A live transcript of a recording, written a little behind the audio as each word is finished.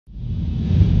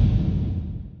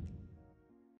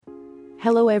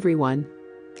Hello everyone.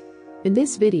 In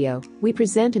this video, we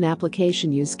present an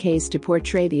application use case to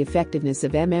portray the effectiveness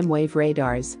of mmWave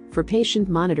radars for patient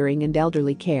monitoring and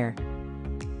elderly care.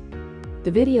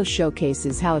 The video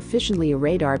showcases how efficiently a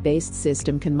radar-based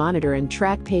system can monitor and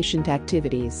track patient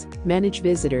activities, manage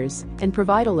visitors, and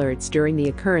provide alerts during the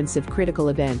occurrence of critical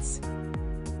events.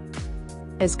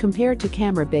 As compared to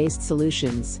camera-based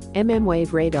solutions,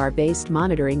 mmWave radar-based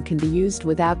monitoring can be used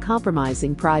without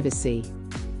compromising privacy.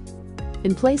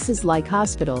 In places like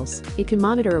hospitals, it can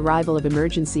monitor arrival of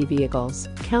emergency vehicles,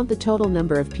 count the total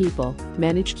number of people,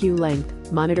 manage queue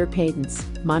length, monitor patients,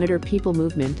 monitor people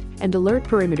movement, and alert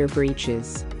perimeter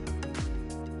breaches.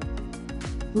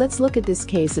 Let's look at this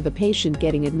case of a patient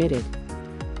getting admitted.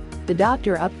 The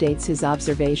doctor updates his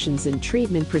observations and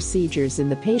treatment procedures in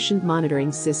the patient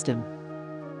monitoring system.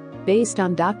 Based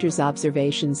on doctor's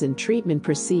observations and treatment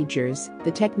procedures,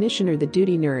 the technician or the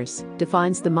duty nurse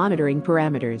defines the monitoring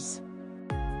parameters.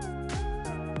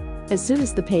 As soon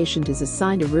as the patient is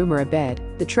assigned a room or a bed,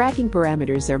 the tracking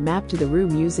parameters are mapped to the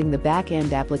room using the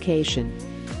back-end application.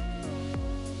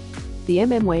 The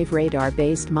mmWave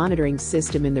radar-based monitoring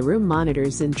system in the room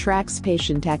monitors and tracks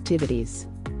patient activities.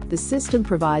 The system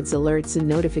provides alerts and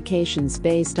notifications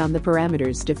based on the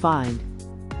parameters defined.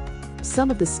 Some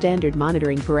of the standard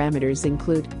monitoring parameters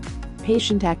include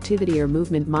patient activity or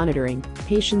movement monitoring,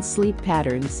 patient sleep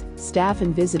patterns, staff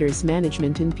and visitors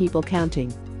management, and people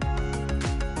counting.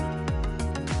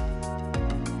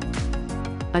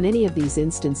 On any of these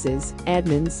instances,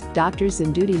 admins, doctors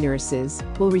and duty nurses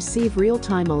will receive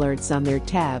real-time alerts on their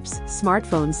tabs,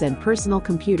 smartphones and personal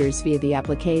computers via the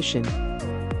application.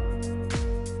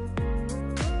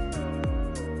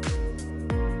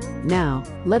 Now,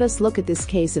 let us look at this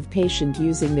case of patient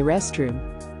using the restroom.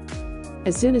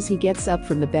 As soon as he gets up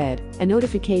from the bed, a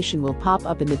notification will pop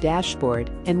up in the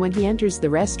dashboard, and when he enters the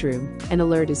restroom, an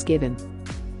alert is given.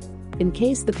 In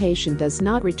case the patient does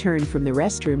not return from the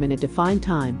restroom in a defined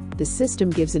time, the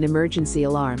system gives an emergency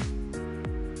alarm.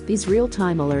 These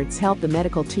real-time alerts help the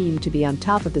medical team to be on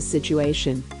top of the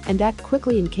situation and act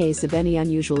quickly in case of any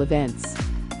unusual events.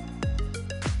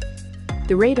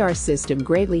 The radar system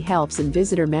greatly helps in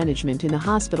visitor management in a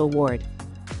hospital ward.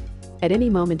 At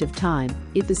any moment of time,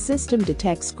 if the system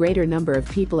detects greater number of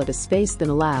people at a space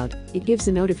than allowed, it gives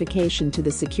a notification to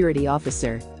the security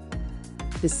officer.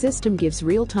 The system gives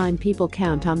real-time people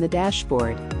count on the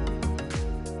dashboard.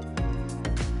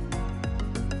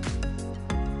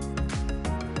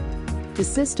 The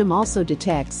system also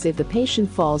detects if the patient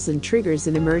falls and triggers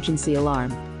an emergency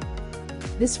alarm.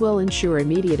 This will ensure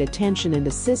immediate attention and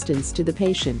assistance to the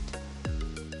patient.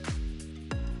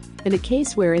 In a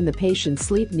case wherein the patient's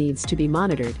sleep needs to be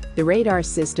monitored, the radar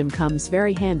system comes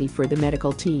very handy for the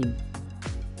medical team.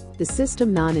 The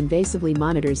system non-invasively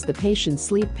monitors the patient's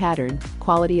sleep pattern,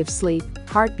 quality of sleep,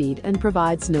 heartbeat, and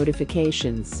provides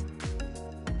notifications.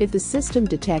 If the system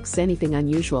detects anything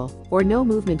unusual or no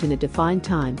movement in a defined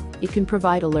time, it can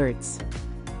provide alerts.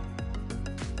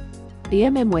 The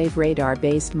mmWave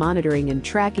radar-based monitoring and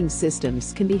tracking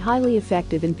systems can be highly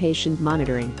effective in patient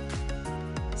monitoring.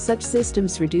 Such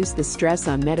systems reduce the stress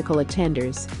on medical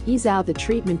attenders, ease out the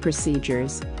treatment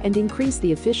procedures, and increase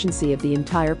the efficiency of the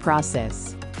entire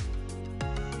process.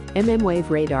 mmWave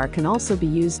radar can also be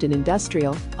used in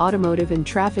industrial, automotive and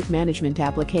traffic management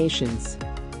applications.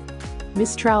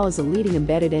 Mistral is a leading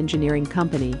embedded engineering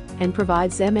company and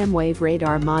provides mmWave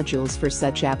radar modules for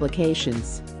such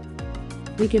applications.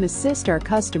 We can assist our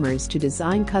customers to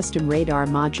design custom radar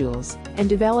modules and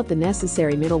develop the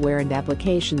necessary middleware and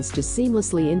applications to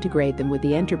seamlessly integrate them with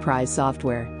the enterprise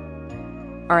software.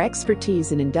 Our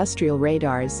expertise in industrial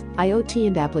radars, IoT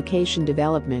and application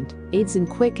development aids in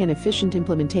quick and efficient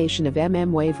implementation of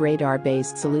mmWave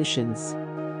radar-based solutions.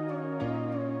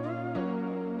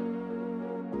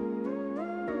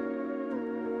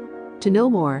 To know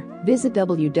more, visit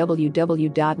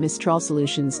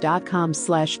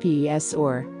www.mistralsolutions.com/pes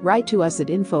or write to us at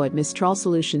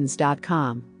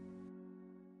info@mistralsolutions.com.